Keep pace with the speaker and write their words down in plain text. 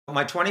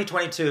My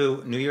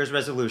 2022 New Year's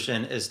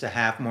resolution is to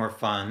have more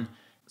fun.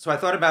 So I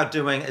thought about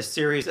doing a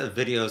series of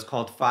videos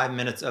called 5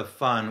 Minutes of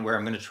Fun, where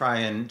I'm going to try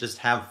and just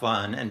have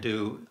fun and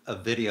do a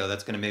video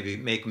that's going to maybe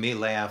make me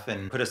laugh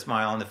and put a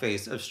smile on the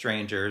face of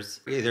strangers.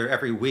 Either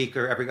every week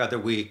or every other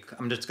week,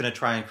 I'm just going to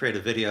try and create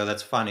a video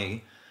that's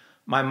funny.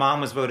 My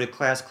mom was voted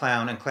class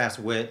clown and class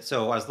wit,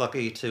 so I was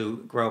lucky to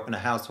grow up in a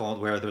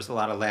household where there was a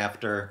lot of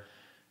laughter.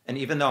 And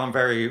even though I'm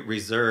very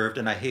reserved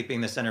and I hate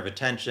being the center of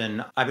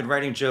attention, I've been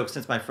writing jokes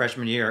since my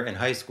freshman year in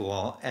high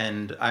school,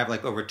 and I have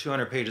like over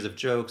 200 pages of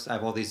jokes. I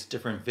have all these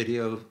different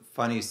video,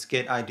 funny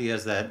skit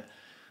ideas that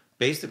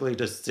basically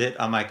just sit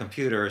on my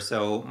computer.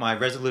 So my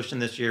resolution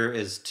this year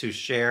is to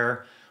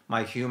share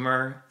my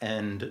humor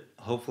and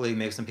hopefully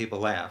make some people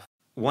laugh.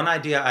 One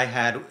idea I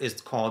had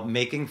is called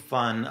making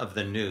fun of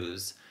the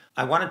news.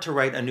 I wanted to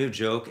write a new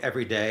joke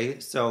every day,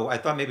 so I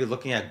thought maybe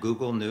looking at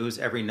Google News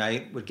every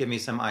night would give me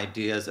some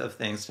ideas of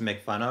things to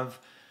make fun of.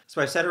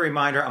 So I set a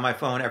reminder on my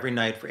phone every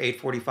night for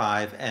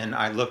 8:45, and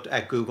I looked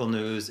at Google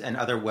News and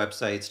other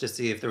websites to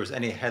see if there was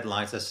any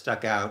headlines that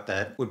stuck out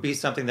that would be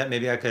something that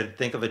maybe I could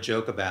think of a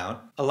joke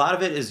about. A lot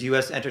of it is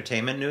US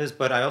entertainment news,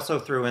 but I also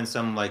threw in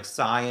some like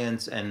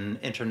science and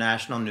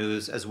international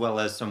news, as well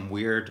as some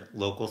weird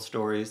local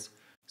stories.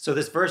 So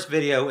this first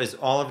video is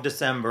all of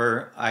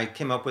December. I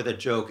came up with a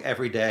joke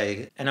every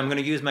day, and I'm going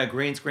to use my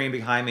green screen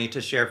behind me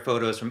to share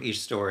photos from each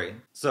story.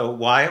 So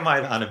why am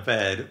I on a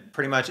bed?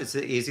 Pretty much it's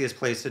the easiest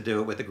place to do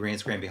it with a green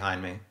screen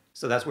behind me.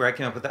 So that's where I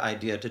came up with the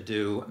idea to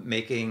do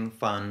making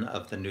fun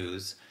of the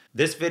news.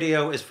 This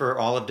video is for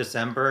all of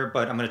December,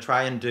 but I'm going to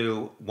try and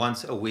do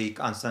once a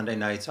week on Sunday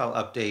nights. I'll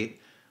update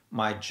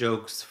my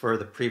jokes for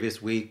the previous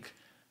week.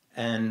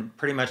 And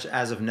pretty much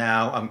as of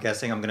now, I'm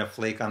guessing I'm going to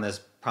flake on this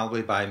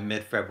probably by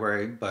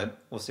mid-February,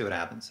 but we'll see what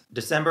happens.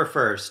 December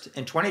 1st.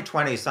 In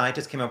 2020,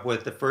 scientists came up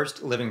with the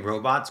first living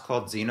robots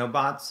called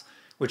xenobots,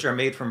 which are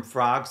made from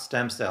frog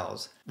stem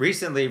cells.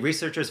 Recently,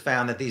 researchers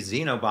found that these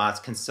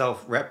xenobots can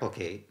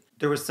self-replicate.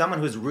 There was someone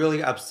who was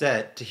really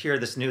upset to hear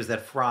this news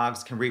that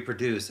frogs can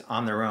reproduce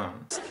on their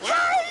own.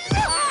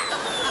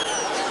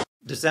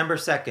 December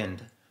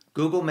 2nd.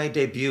 Google may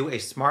debut a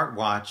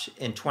smartwatch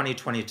in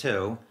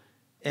 2022.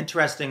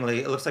 Interestingly,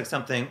 it looks like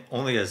something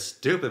only a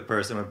stupid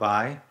person would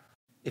buy.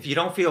 If you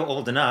don't feel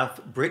old enough,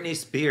 Britney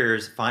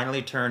Spears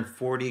finally turned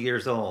 40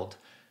 years old.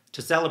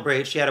 To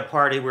celebrate, she had a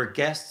party where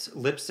guests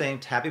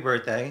lip-synced Happy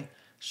Birthday,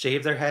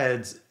 shaved their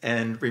heads,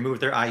 and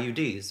removed their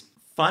IUDs.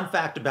 Fun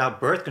fact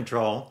about birth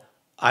control,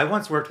 I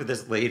once worked with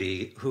this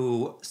lady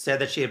who said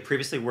that she had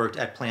previously worked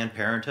at Planned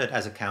Parenthood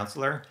as a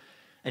counselor,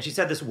 and she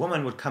said this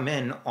woman would come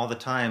in all the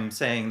time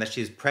saying that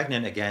she's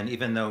pregnant again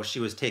even though she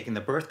was taking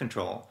the birth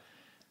control.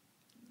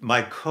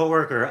 My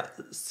coworker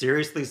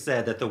seriously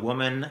said that the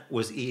woman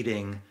was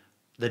eating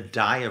the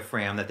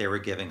diaphragm that they were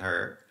giving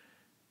her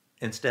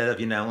instead of,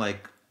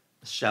 like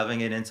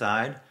shoving it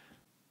inside.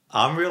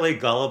 I'm really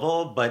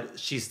gullible, but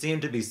she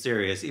seemed to be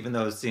serious, even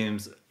though it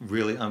seems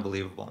really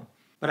unbelievable.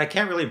 But I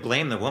can't really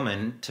blame the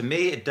woman. To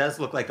me, it does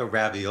look like a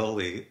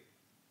ravioli.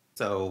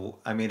 So,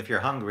 I mean, if you're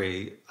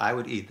hungry, I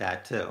would eat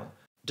that too.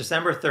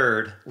 December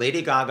 3rd,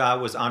 Lady Gaga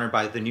was honored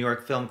by the New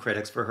York Film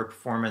Critics for her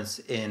performance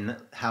in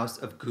House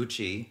of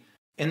Gucci.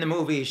 In the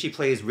movie, she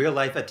plays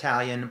real-life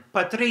Italian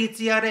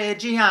Patrizia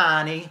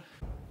Reggiani,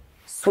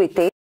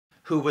 Sweetie,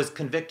 who was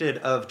convicted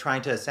of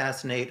trying to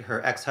assassinate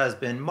her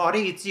ex-husband,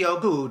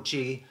 Maurizio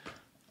Gucci.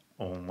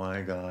 Oh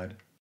my God.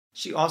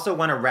 She also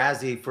won a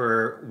Razzie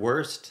for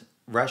Worst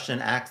Russian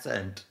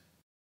Accent.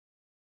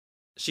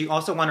 She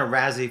also won a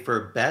Razzie for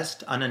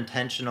Best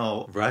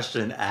Unintentional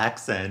Russian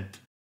Accent.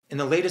 In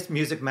the latest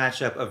music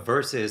matchup of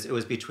Versus, it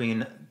was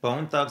between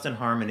Bone Thugs and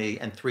Harmony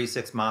and 3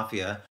 6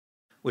 Mafia,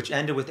 which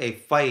ended with a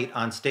fight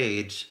on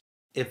stage.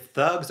 If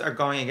thugs are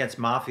going against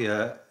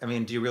mafia, I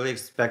mean, do you really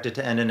expect it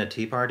to end in a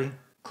tea party?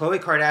 Khloe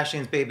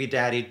Kardashian's baby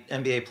daddy,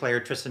 NBA player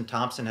Tristan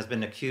Thompson, has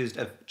been accused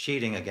of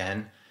cheating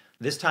again.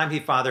 This time he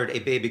fathered a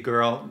baby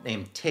girl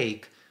named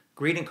Take.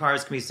 Greeting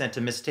cards can be sent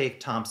to Miss Take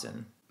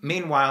Thompson.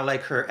 Meanwhile,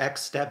 like her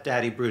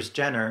ex-stepdaddy Bruce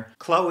Jenner,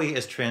 Khloe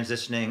is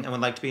transitioning and would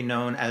like to be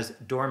known as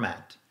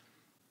Doormat.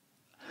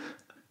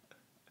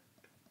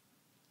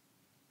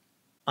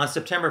 On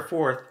September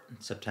 4th,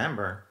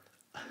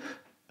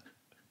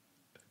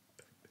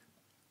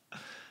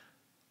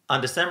 On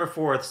December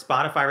 4th,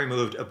 Spotify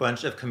removed a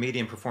bunch of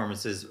comedian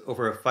performances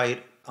over a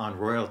fight on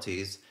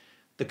royalties.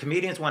 The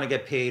comedians want to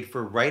get paid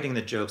for writing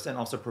the jokes and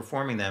also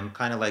performing them,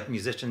 kind of like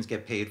musicians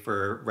get paid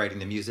for writing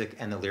the music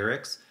and the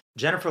lyrics.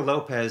 Jennifer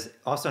Lopez,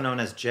 also known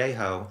as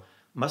J-Ho,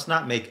 must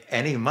not make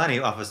any money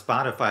off of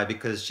Spotify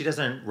because she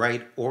doesn't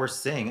write or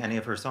sing any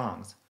of her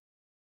songs.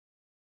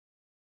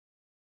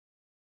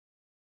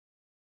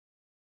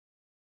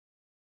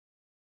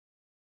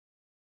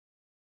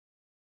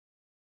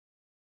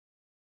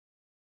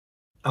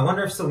 I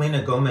wonder if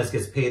Selena Gomez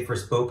gets paid for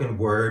spoken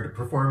word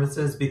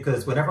performances,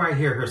 because whenever I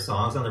hear her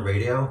songs on the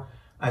radio,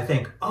 I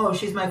think, oh,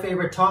 she's my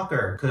favorite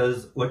talker,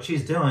 because what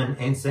she's doing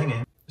ain't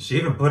singing. She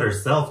even put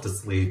herself to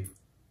sleep.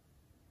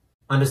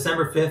 On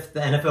December 5th, the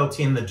NFL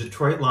team, the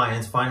Detroit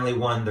Lions, finally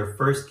won their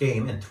first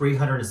game in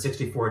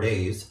 364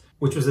 days.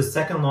 which was the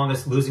second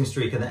longest losing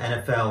streak in the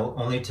NFL,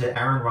 only to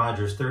Aaron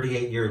Rodgers'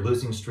 38-year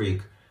losing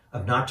streak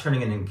of not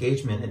turning an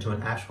engagement into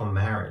an actual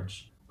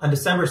marriage. On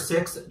December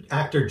 6th,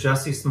 actor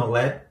Jussie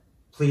Smollett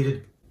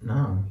pleaded...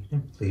 No, he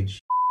didn't plead.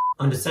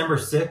 On December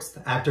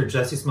 6th, actor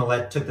Jussie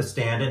Smollett took the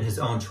stand in his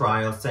own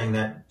trial, saying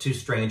that two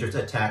strangers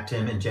attacked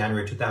him in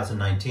January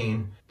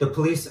 2019. The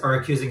police are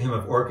accusing him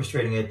of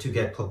orchestrating it to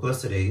get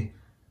publicity.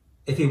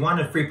 If he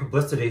wanted free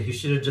publicity, he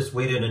should have just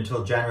waited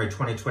until January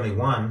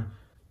 2021,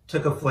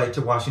 took a flight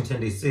to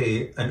Washington,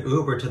 D.C., an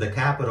Uber to the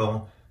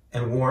Capitol,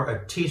 and wore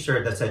a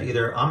t-shirt that said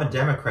either "I'm a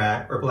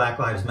Democrat" or "Black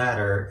Lives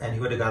Matter," and he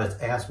would have got his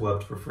ass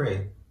whooped for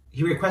free.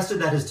 He requested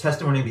that his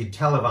testimony be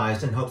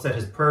televised in hopes that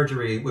his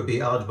perjury would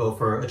be eligible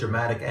for a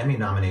dramatic Emmy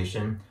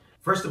nomination.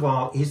 First of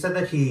all, he said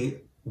that he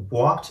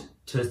walked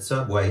to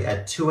Subway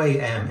at 2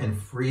 a.m. in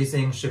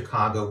freezing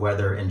Chicago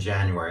weather in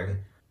January.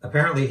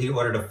 Apparently, he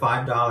ordered a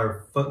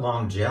 $5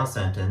 foot-long jail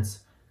sentence.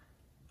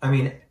 I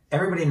mean,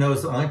 everybody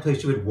knows the only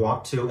place you would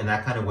walk to in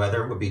that kind of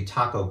weather would be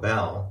Taco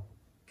Bell.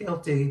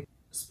 Guilty.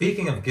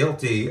 Speaking of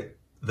guilty,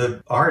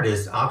 the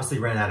artist obviously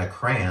ran out of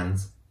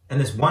crayons. And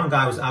this one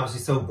guy was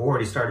obviously so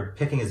bored he started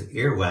picking his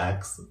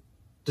earwax.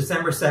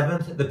 December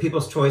 7th, the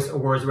People's Choice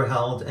Awards were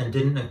held and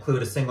didn't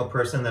include a single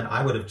person that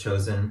I would have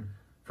chosen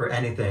for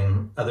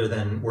anything other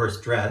than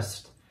worst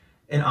dressed.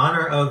 In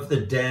honor of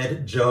the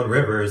dead Joan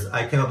Rivers,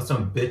 I came up with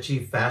some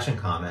bitchy fashion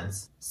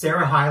comments.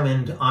 Sarah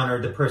Hyland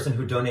honored the person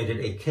who donated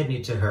a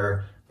kidney to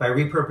her by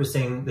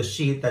repurposing the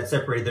sheet that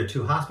separated their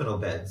two hospital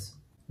beds.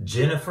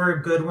 Jennifer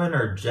Goodwin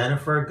or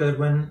Jennifer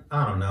Goodwin?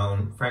 I don't know,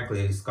 and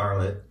frankly,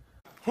 Scarlett.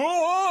 Who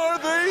are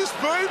these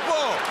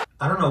people?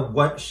 I don't know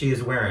what she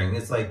is wearing.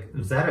 It's like,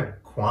 is that a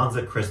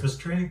Kwanzaa Christmas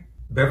tree?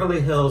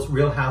 Beverly Hills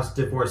Real House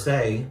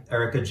divorcee,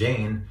 Erica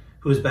Jane,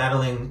 who is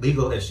battling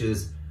legal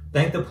issues,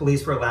 thanked the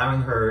police for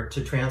allowing her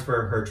to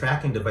transfer her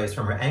tracking device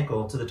from her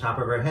ankle to the top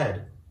of her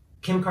head.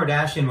 Kim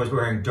Kardashian was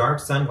wearing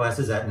dark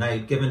sunglasses at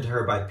night given to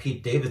her by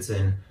Pete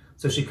Davidson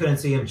so she couldn't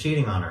see him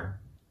cheating on her.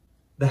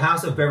 The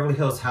house of Beverly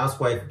Hills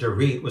housewife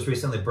Dorit was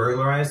recently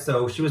burglarized,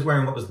 so she was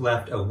wearing what was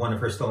left of one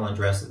of her stolen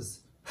dresses.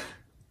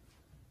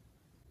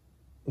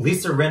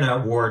 Lisa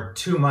Rinna wore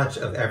too much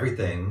of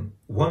everything.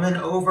 Woman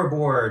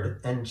overboard,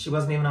 and she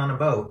wasn't even on a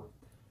boat.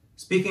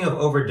 Speaking of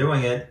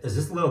overdoing it, is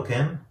this Lil'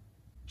 Kim?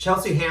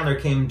 Chelsea Handler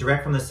came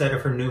direct from the set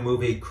of her new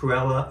movie,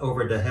 Cruella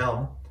Over the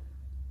Hill.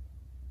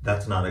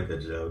 That's not a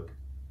good joke.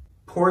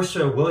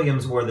 Portia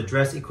Williams wore the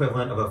dress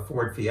equivalent of a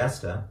Ford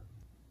Fiesta.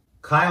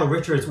 Kyle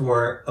Richards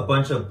wore a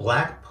bunch of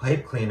black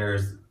pipe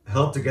cleaners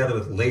held together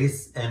with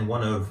lace and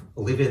one of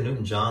Olivia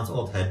Newton-John's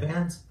old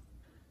headbands.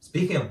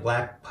 Speaking of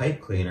black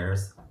pipe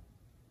cleaners,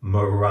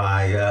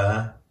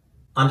 Mariah.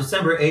 On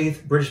December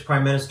 8th, British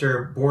Prime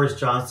Minister Boris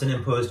Johnson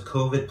imposed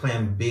COVID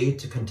Plan B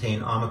to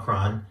contain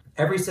Omicron.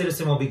 Every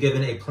citizen will be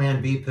given a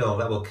Plan B pill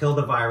that will kill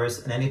the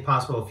virus and any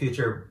possible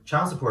future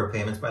child support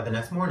payments by the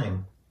next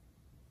morning.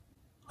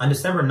 On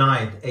December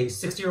 9th, a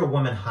 60-year-old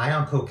woman high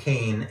on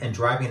cocaine and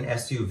driving an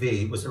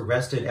SUV was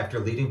arrested after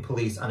leading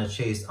police on a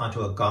chase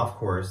onto a golf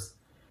course.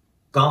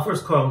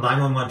 Golfers called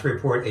 911 to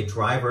report a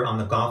driver on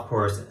the golf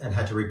course and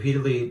had to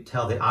repeatedly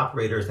tell the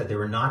operators that they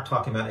were not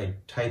talking about a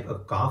type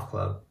of golf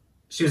club.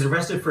 She was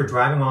arrested for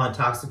driving while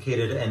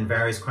intoxicated and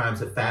various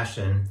crimes of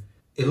fashion.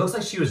 It looks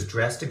like she was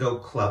dressed to go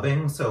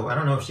clubbing, so I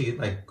don't know if she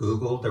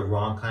Googled the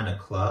wrong kind of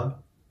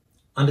club.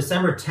 On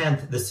December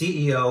 10th, the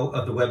CEO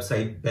of the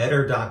website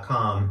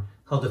Better.com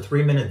held a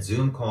 3-minute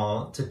Zoom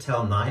call to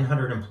tell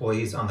 900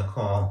 employees on the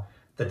call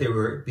that they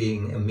were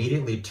being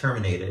immediately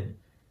terminated.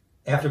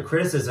 After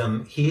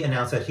criticism, he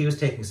announced that he was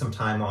taking some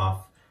time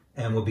off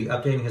and will be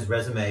updating his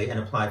resume and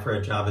apply for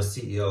a job as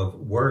CEO of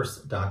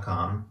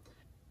Worse.com.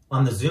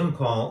 On the Zoom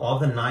call, all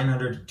the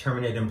 900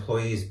 terminated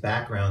employees'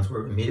 backgrounds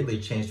were immediately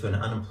changed to an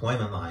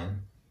unemployment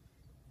line.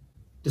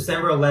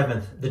 December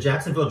 11th, the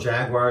Jacksonville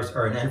Jaguars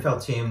are an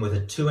NFL team with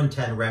a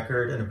 2-10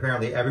 record, and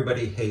apparently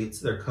everybody hates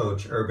their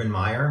coach, Urban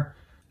Meyer.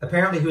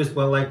 Apparently he was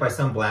well-liked by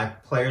some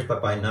black players,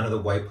 but by none of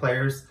the white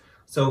players.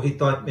 So he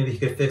thought maybe he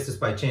could fix this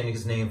by changing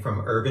his name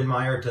from Urban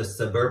Meyer to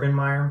Suburban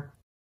Meyer.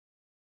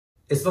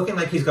 It's looking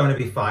like he's going to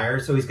be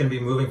fired, so he's going to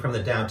be moving from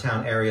the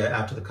downtown area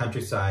out to the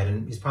countryside,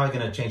 and he's probably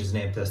going to change his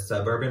name to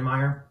Suburban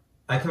Meyer.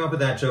 I came up with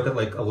that joke at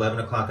like 11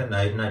 o'clock at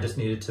night, and I just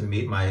needed to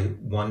meet my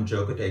one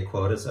joke a day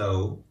quota,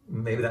 so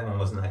maybe that one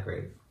wasn't that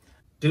great.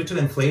 Due to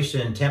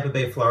inflation, Tampa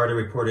Bay, Florida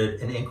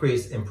reported an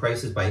increase in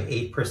prices by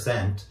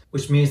 8%,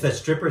 which means that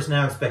strippers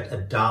now expect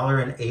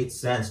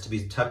 $1.08 to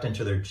be tucked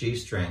into their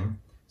G-string.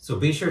 So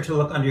be sure to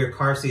look under your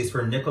car seats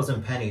for nickels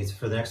and pennies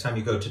for the next time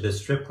you go to the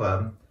strip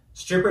club.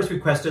 Strippers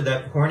requested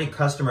that horny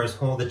customers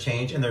hold the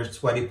change in their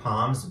sweaty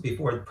palms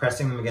before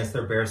pressing them against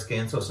their bare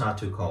skin so it's not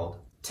too cold.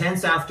 10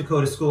 South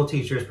Dakota school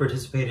teachers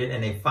participated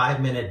in a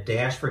 5-minute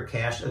Dash for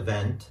Cash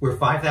event where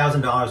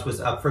 $5,000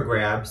 was up for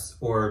grabs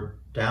or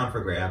down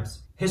for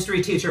grabs.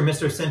 History teacher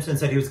Mr. Simpson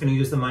said he was going to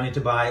use the money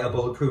to buy a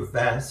bulletproof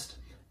vest.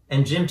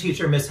 And gym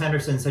teacher Miss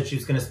Henderson said she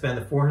was going to spend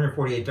the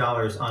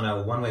 $448 on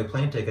a one-way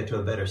plane ticket to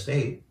a better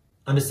state.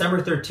 On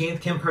December 13th,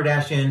 Kim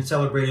Kardashian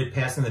celebrated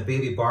passing the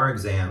baby bar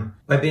exam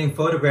by being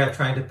photographed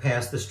trying to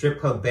pass the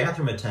strip club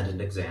bathroom attendant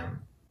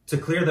exam. To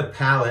clear the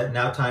palate,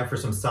 now time for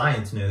some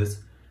science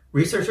news.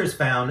 Researchers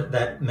found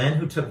that men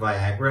who took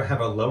Viagra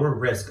have a lower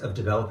risk of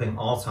developing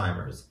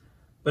Alzheimer's.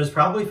 But it's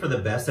probably for the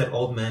best that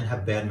old men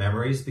have bad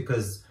memories,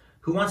 because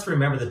who wants to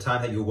remember the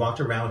time that you walked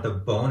around with a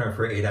boner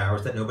for 8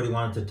 hours that nobody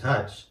wanted to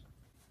touch?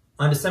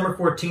 On December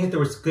 14th, there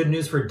was good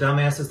news for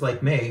dumbasses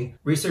like me.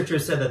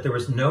 Researchers said that there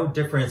was no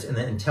difference in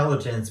the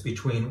intelligence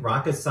between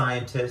rocket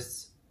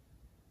scientists,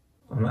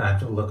 I'm gonna have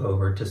to look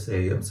over to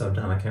see, I'm so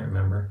dumb I can't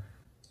remember,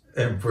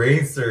 and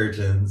brain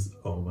surgeons,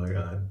 oh my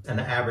God, and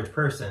the average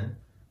person.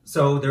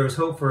 So there was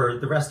hope for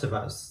the rest of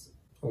us,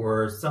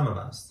 or some of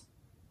us.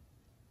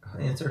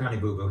 Insert Honey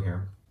Boo Boo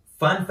here.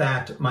 Fun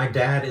fact, my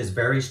dad is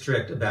very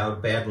strict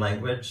about bad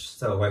language,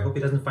 so I hope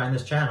he doesn't find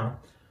this channel.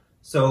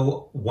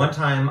 So one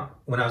time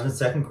when I was in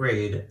second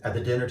grade at the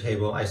dinner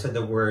table, I said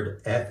the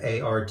word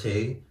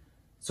F-A-R-T.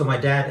 So my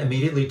dad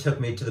immediately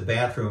took me to the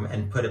bathroom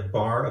and put a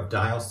bar of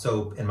Dial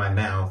soap in my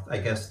mouth, I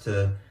guess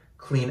to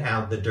clean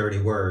out the dirty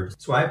word.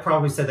 So I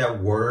probably said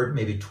that word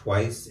maybe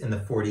twice in the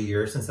 40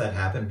 years since that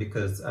happened,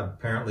 because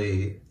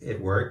apparently it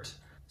worked.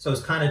 So I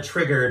was kind of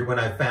triggered when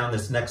I found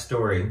this next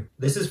story.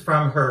 This is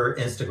from her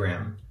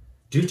Instagram.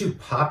 Due to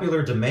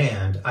popular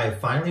demand, I have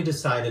finally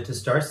decided to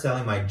start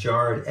selling my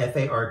jarred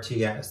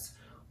FARTS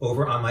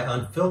over on my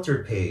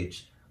unfiltered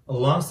page.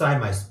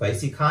 Alongside my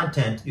spicy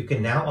content, you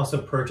can now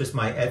also purchase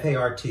my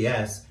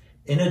FARTS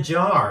in a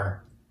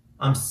jar.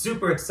 I'm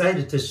super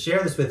excited to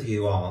share this with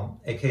you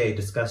all, aka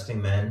disgusting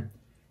men.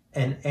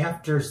 And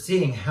after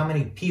seeing how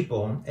many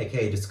people,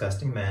 aka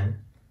disgusting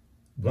men,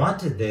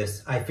 wanted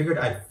this, I figured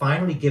I'd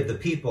finally give the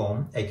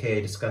people,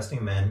 aka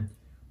disgusting men,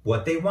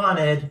 what they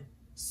wanted.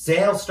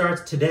 Sale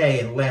starts today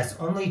and lasts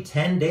only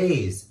 10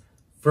 days.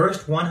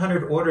 First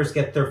 100 orders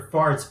get their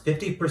farts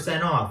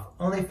 50% off,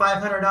 only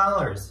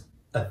 $500.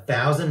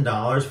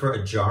 $1,000 for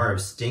a jar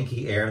of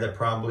stinky air that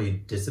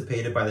probably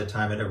dissipated by the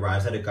time it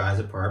arrives at a guy's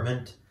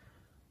apartment.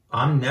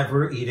 I'm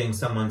never eating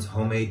someone's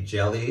homemade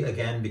jelly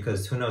again,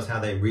 because who knows how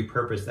they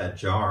repurpose that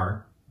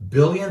jar.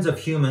 Billions of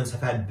humans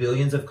have had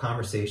billions of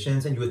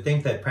conversations, and you would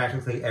think that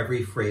practically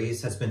every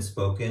phrase has been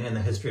spoken in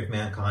the history of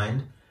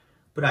mankind.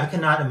 But I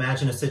cannot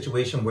imagine a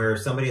situation where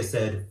somebody has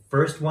said,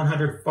 first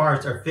 100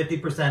 farts are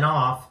 50%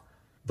 off.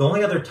 The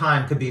only other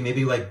time could be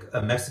maybe like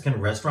a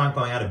Mexican restaurant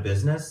going out of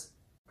business.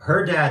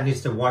 Her dad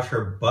needs to wash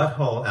her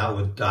butthole out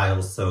with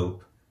Dial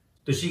soap.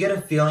 Does she get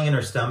a feeling in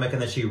her stomach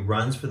and then she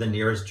runs for the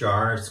nearest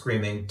jar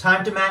screaming,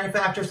 time to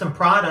manufacture some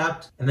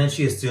product? And then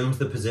she assumes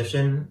the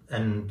position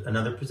and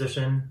another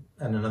position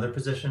and another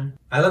position.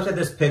 I looked at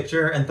this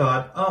picture and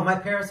thought, oh, my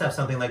parents have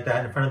something like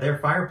that in front of their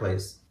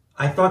fireplace.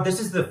 I thought this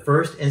is the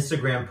first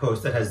Instagram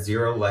post that has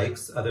 0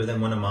 likes other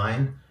than one of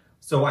mine.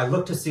 So I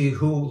looked to see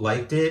who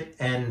liked it,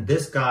 and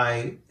this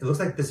guy, it looks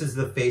like this is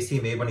the face he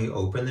made when he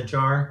opened the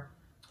jar.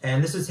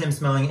 And this is him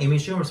smelling Amy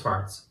Schumer's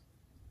farts.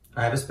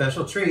 I have a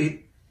special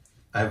treat.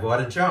 I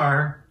bought a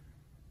jar.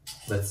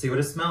 Let's see what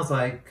it smells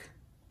like.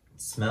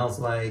 It smells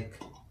like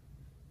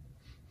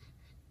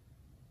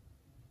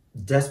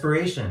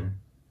desperation.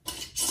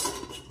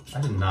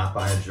 I did not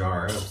buy a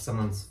jar of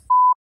someone's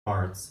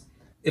farts.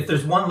 If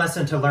there's one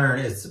lesson to learn,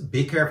 it's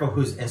be careful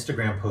whose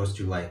Instagram post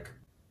you like.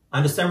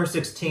 On December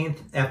 16th,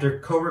 after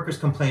coworkers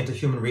complained to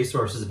Human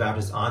Resources about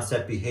his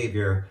on-set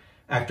behavior,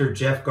 actor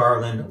Jeff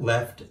Garland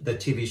left the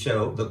TV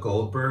show The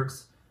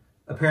Goldbergs.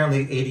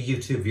 Apparently 80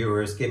 YouTube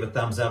viewers gave a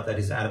thumbs up that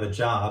he's out of a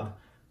job,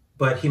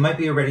 but he might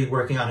be already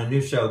working on a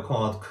new show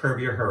called Curb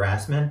Your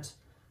Harassment.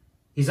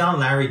 He's on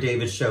Larry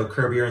David's show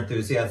Curb Your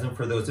Enthusiasm,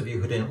 for those of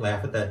you who didn't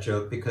laugh at that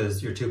joke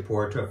because you're too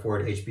poor to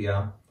afford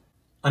HBO.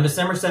 On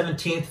December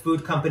 17th,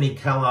 food company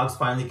Kellogg's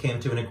finally came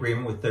to an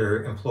agreement with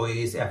their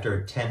employees after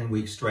a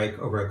 10-week strike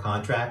over a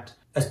contract.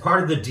 As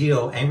part of the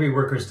deal, angry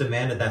workers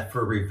demanded that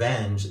for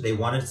revenge, they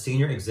wanted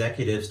senior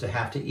executives to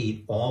have to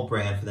eat all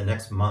brand for the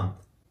next month.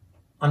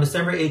 On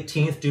December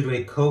 18th, due to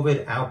a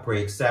COVID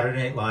outbreak,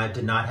 Saturday Night Live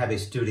did not have a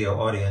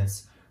studio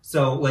audience.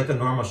 So, like a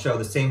normal show,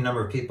 the same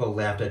number of people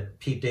laughed at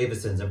Pete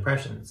Davidson's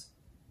impressions.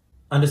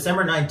 On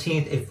December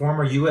 19th, a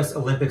former U.S.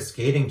 Olympic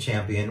skating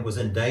champion was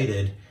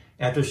indicted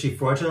after she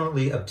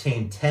fraudulently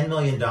obtained $10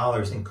 million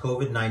in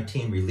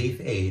COVID-19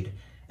 relief aid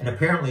and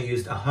apparently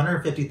used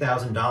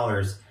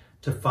 $150,000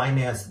 to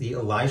finance the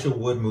Elijah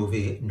Wood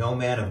movie No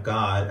Man of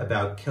God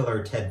about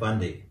killer Ted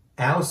Bundy.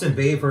 Allison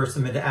Baver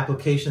submitted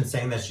applications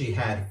saying that she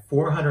had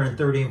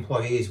 430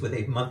 employees with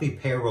a monthly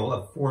payroll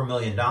of $4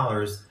 million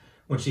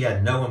when she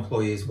had no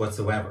employees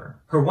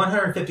whatsoever. Her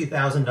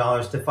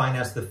 $150,000 to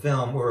finance the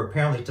film were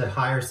apparently to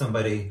hire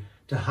somebody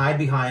to hide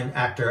behind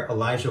actor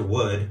Elijah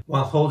Wood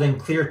while holding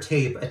clear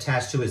tape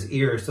attached to his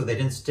ears so they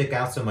didn't stick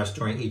out so much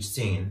during each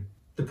scene.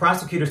 The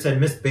prosecutor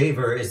said Miss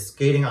Baver is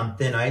skating on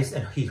thin ice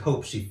and he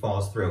hopes she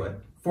falls through it.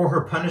 For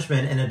her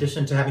punishment, in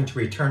addition to having to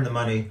return the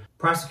money,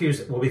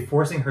 prosecutors will be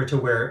forcing her to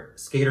wear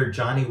skater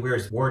Johnny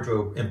Weir's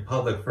wardrobe in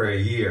public for a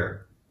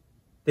year.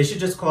 They should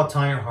just call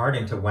Tanya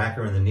Harding to whack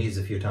her in the knees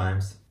a few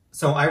times.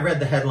 So I read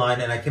the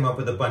headline and I came up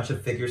with a bunch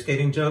of figure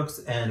skating jokes,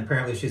 and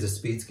apparently she's a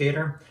speed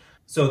skater.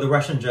 So the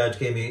Russian judge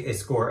gave me a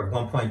score of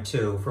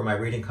 1.2 for my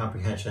reading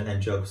comprehension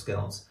and joke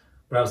skills.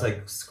 But I was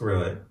like,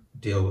 screw it,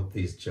 deal with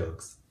these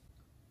jokes.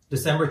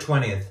 December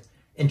 20th.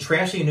 In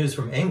trashy news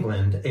from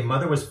England, a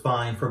mother was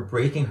fined for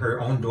breaking her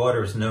own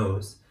daughter's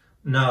nose.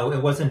 No,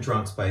 it wasn't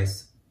drunk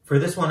spice. For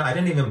this one, I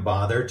didn't even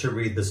bother to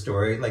read the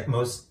story. Like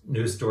most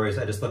news stories,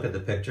 I just look at the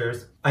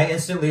pictures. I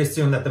instantly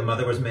assumed that the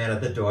mother was mad at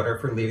the daughter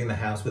for leaving the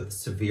house with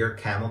severe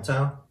camel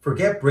toe.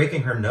 Forget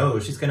breaking her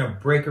nose, she's gonna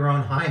break her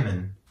own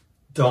hymen.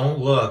 Don't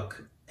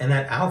look. And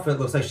that outfit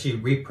looks like she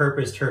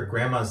repurposed her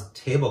grandma's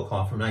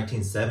tablecloth from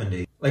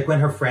 1970. Like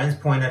when her friends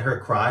point at her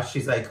crotch,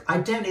 she's like, I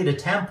don't need a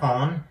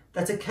tampon.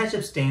 That's a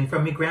ketchup stain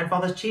from me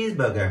grandfather's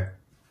cheeseburger.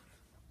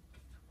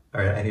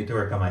 All right, I need to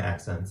work on my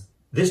accents.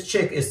 This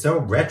chick is so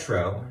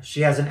retro.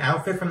 She has an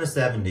outfit from the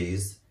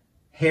 70s,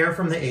 hair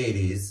from the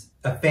 80s,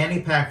 a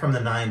fanny pack from the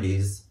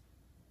 90s,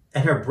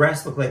 and her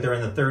breasts look like they're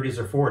in the 30s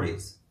or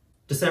 40s.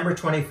 December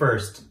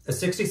 21st, a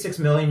 66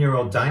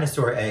 million-year-old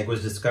dinosaur egg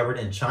was discovered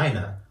in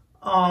China.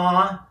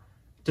 Aww.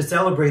 To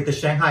celebrate, the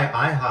Shanghai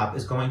IHOP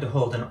is going to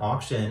hold an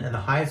auction, and the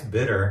highest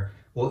bidder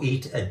will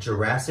eat a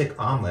Jurassic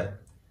omelet.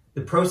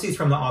 The proceeds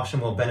from the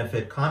auction will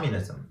benefit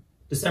communism.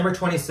 December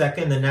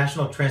 22nd, the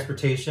National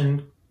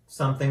Transportation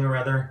something or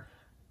other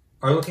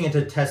are looking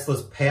into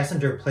Tesla's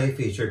passenger play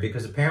feature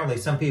because apparently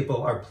some people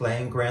are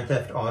playing Grand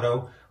Theft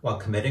Auto while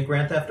committing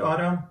Grand Theft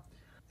Auto.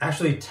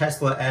 Actually,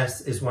 Tesla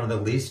S is one of the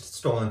least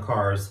stolen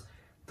cars.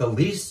 The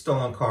least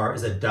stolen car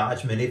is a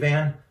Dodge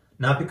minivan,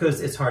 not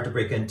because it's hard to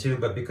break into,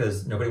 but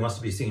because nobody wants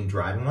to be seen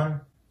driving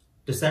one.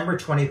 December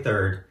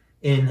 23rd,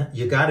 in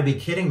You Gotta Be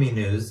Kidding Me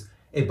news,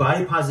 a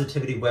body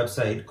positivity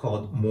website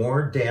called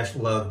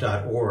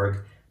more-love.org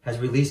has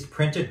released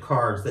printed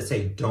cards that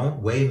say,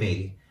 "Don't weigh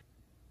me,"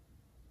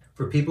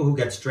 for people who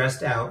get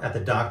stressed out at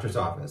the doctor's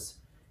office.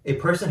 A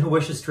person who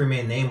wishes to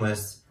remain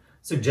nameless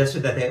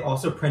suggested that they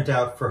also print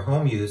out for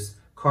home use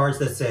cards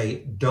that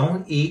say,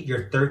 "Don't eat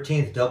your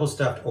 13th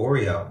double-stuffed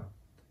Oreo."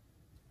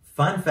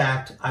 Fun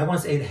fact, I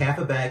once ate half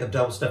a bag of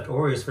double-stuffed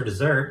Oreos for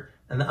dessert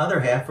and the other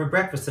half for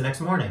breakfast the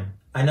next morning.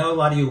 I know a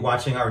lot of you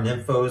watching are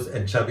nymphos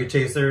and chubby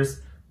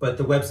chasers, but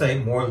the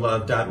website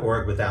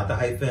morelove.org without the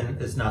hyphen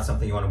is not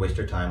something you want to waste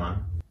your time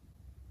on.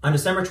 On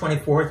December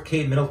 24th,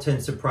 Kate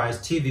Middleton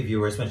surprised TV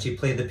viewers when she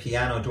played the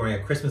piano during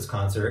a Christmas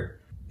concert.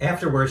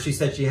 Afterwards, she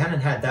said she hadn't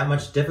had that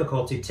much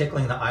difficulty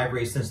tickling the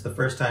ivory since the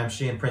first time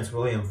she and Prince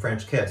William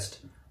French kissed.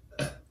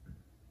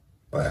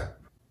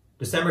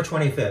 December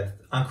 25th.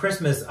 On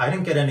Christmas, I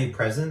didn't get any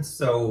presents,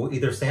 so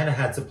either Santa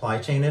had supply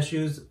chain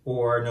issues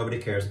or nobody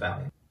cares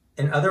about me.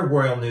 In other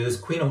royal news,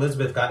 Queen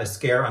Elizabeth got a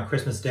scare on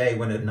Christmas Day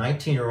when a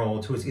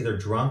 19-year-old who was either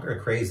drunk or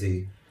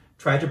crazy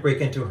tried to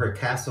break into her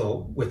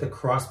castle with a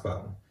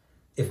crossbow.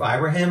 If I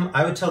were him,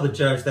 I would tell the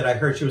judge that I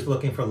heard she was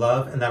looking for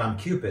love and that I'm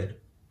Cupid.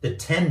 The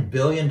 $10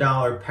 billion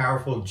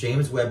powerful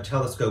James Webb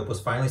telescope was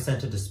finally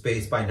sent into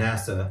space by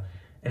NASA,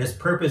 and its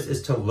purpose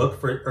is to look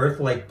for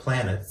Earth-like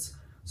planets.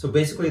 So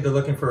basically they're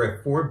looking for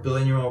a 4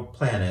 billion-year-old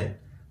planet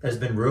that has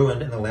been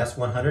ruined in the last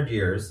 100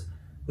 years,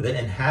 where the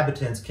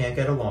inhabitants can't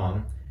get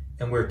along,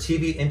 and where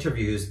TV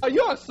interviews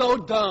You are so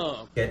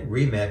dumb. get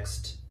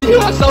remixed. You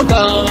are so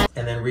dumb.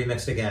 And then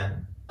remixed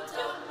again.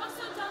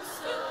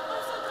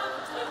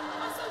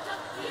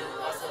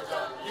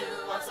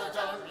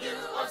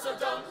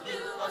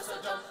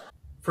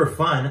 For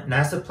fun,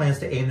 NASA plans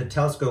to aim the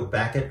telescope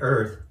back at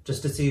Earth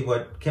just to see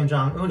what Kim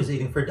Jong-un is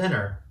eating for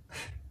dinner.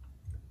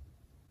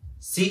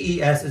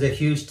 CES is a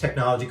huge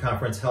technology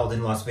conference held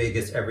in Las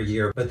Vegas every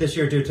year, but this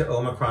year due to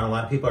Omicron, a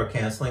lot of people are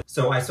canceling.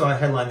 So I saw a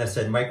headline that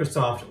said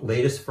Microsoft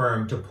latest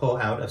firm to pull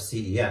out of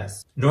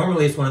CES.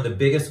 Normally it's one of the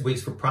biggest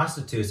weeks for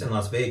prostitutes in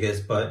Las Vegas,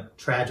 but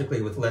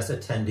tragically with less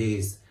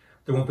attendees,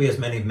 there won't be as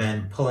many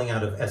men pulling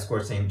out of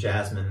escorts named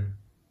Jasmine.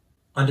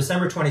 On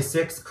December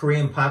 26th,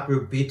 Korean pop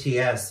group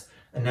BTS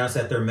announced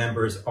that their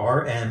members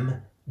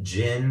RM,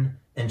 Jin,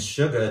 and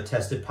Suga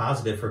tested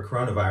positive for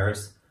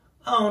coronavirus.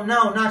 Oh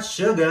no, not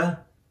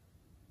Suga!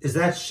 Is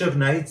that Suge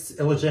Knight's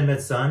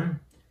illegitimate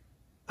son?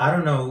 I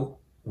don't know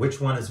which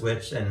one is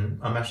which, and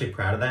I'm actually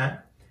proud of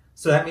that.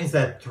 So that means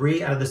that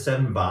 3 out of the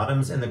 7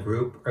 bottoms in the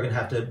group are going to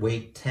have to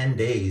wait 10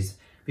 days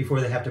before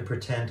they have to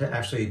pretend to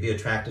actually be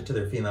attracted to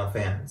their female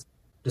fans.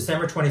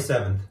 December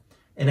 27th.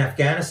 In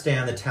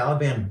Afghanistan, the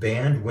Taliban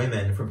banned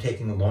women from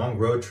taking long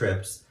road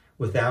trips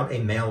without a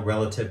male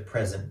relative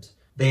present.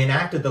 They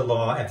enacted the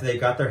law after they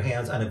got their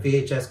hands on a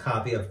VHS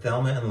copy of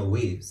Thelma and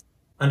Louise.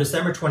 On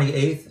December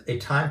 28th, a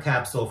time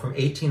capsule from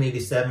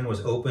 1887 was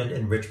opened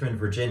in Richmond,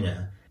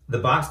 Virginia. The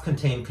box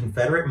contained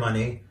Confederate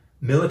money,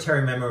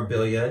 military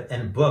memorabilia,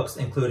 and books,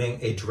 including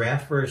a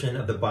draft version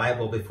of the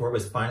Bible before it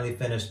was finally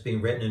finished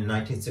being written in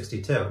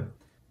 1962.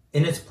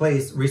 In its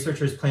place,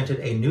 researchers planted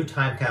a new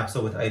time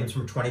capsule with items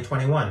from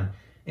 2021,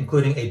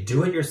 including a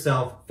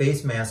do-it-yourself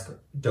face mask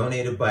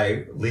donated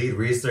by lead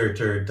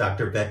researcher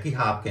Dr. Becky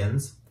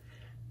Hopkins,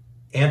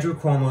 Andrew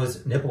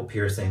Cuomo's nipple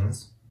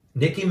piercings,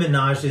 Nicki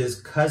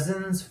Minaj's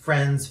cousin's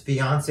friend's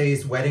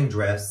fiance's wedding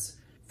dress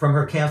from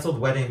her canceled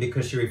wedding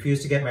because she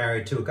refused to get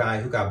married to a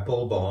guy who got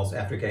bull balls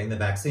after getting the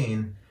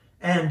vaccine,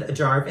 and a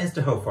jar of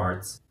Instaho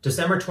farts.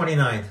 December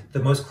 29th, the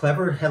most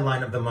clever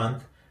headline of the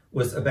month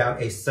was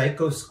about a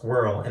psycho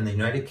squirrel in the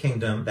United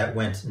Kingdom that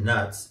went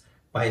nuts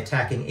by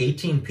attacking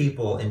 18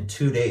 people in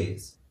 2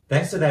 days.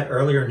 Thanks to that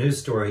earlier news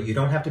story, you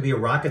don't have to be a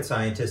rocket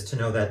scientist to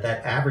know that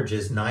that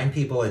averages 9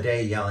 people a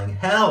day yelling,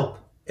 "Help!"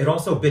 It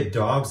also bit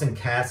dogs and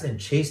cats and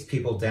chased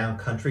people down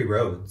country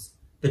roads.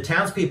 The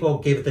townspeople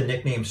gave it the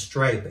nickname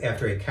Stripe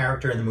after a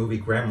character in the movie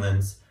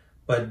Gremlins,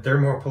 but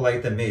they're more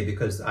polite than me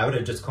because I would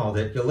have just called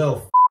it, "You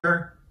little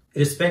f***er."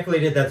 It is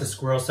speculated that the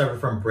squirrel suffered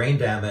from brain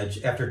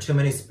damage after too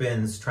many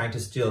spins trying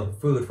to steal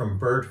food from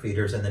bird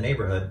feeders in the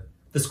neighborhood.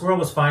 The squirrel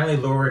was finally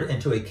lured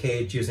into a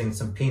cage using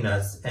some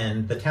peanuts,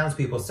 and the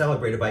townspeople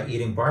celebrated by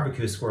eating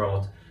barbecue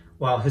squirrel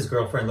while his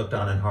girlfriend looked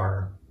on in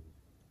horror.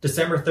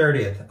 December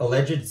 30th,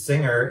 alleged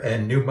singer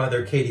and new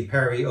mother Katy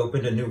Perry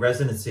opened a new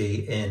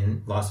residency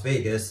in Las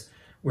Vegas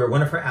where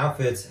one of her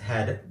outfits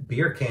had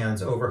beer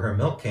cans over her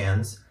milk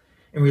cans.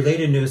 In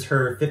related news,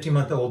 her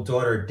 50-month-old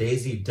daughter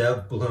Daisy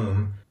Dove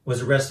Bloom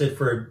was arrested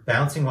for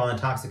bouncing while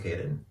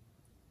intoxicated.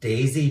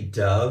 Daisy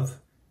Dove?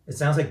 It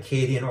sounds like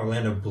Katie and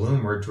Orlando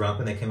Bloom were drunk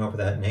when they came up with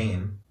that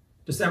name.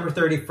 December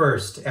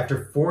 31st,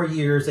 after 4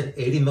 years and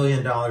 $80 million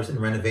in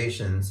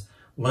renovations,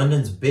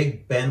 London's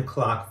Big Ben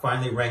clock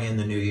finally rang in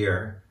the new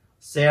year.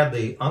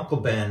 Sadly, Uncle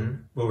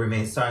Ben will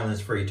remain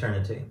silenced for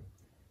eternity.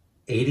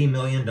 $80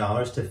 million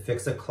to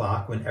fix a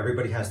clock when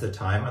everybody has the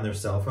time on their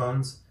cell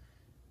phones?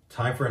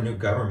 Time for a new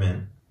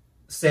government.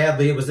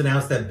 Sadly, it was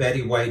announced that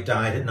Betty White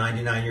died at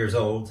 99 years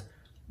old.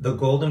 The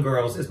Golden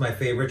Girls is my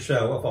favorite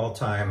show of all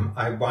time.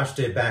 I watched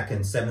it back in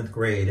 7th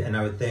grade and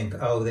I would think,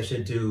 oh, they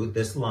should do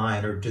this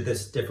line or do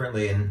this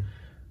differently. And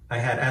I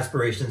had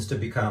aspirations to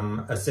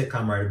become a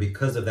sitcom writer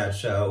because of that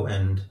show.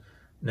 And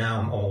now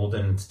I'm old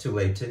and it's too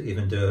late to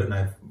even do it. And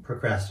I've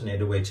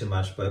procrastinated way too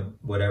much, but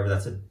whatever,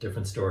 that's a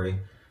different story.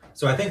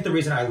 So I think the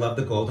reason I love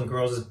the Golden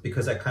Girls is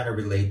because I kind of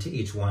relate to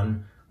each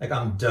one. Like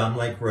I'm dumb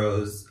like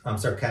Rose, I'm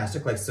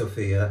sarcastic like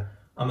Sophia,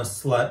 I'm a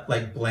slut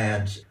like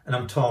Blanche, and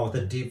I'm tall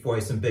with a deep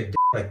voice and big dick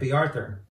like Bea Arthur.